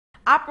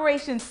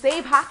Operation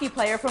Save Hockey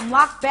Player from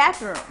Locked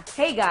Bathroom.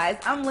 Hey guys,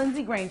 I'm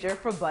Lindsay Granger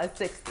for Buzz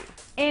 60.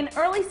 An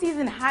early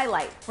season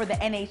highlight for the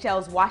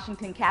NHL's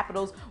Washington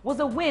Capitals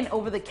was a win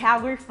over the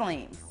Calgary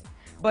Flames.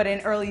 But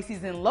an early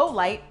season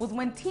lowlight was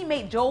when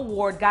teammate Joel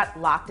Ward got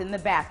locked in the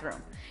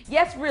bathroom.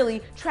 Yes,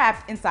 really,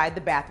 trapped inside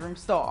the bathroom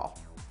stall.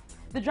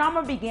 The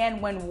drama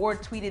began when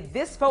Ward tweeted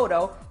this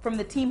photo from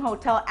the team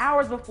hotel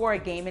hours before a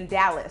game in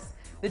Dallas.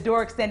 The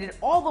door extended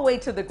all the way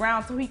to the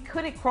ground so he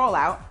couldn't crawl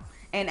out,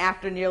 and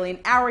after nearly an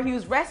hour he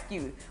was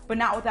rescued, but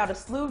not without a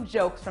slew of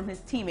jokes from his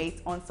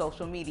teammates on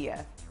social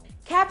media.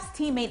 Cap's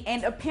teammate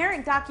and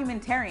apparent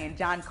documentarian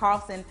John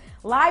Carlson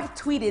live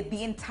tweeted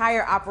the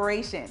entire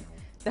operation.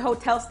 The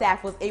hotel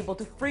staff was able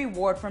to free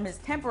Ward from his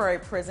temporary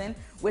prison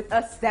with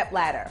a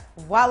stepladder.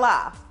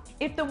 Voila!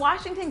 If the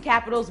Washington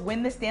Capitals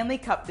win the Stanley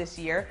Cup this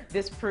year,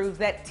 this proves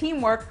that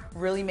teamwork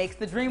really makes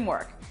the dream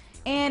work.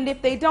 And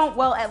if they don't,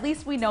 well, at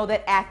least we know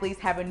that athletes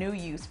have a new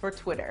use for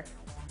Twitter.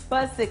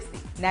 Buzz 60.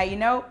 Now you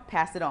know,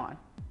 pass it on.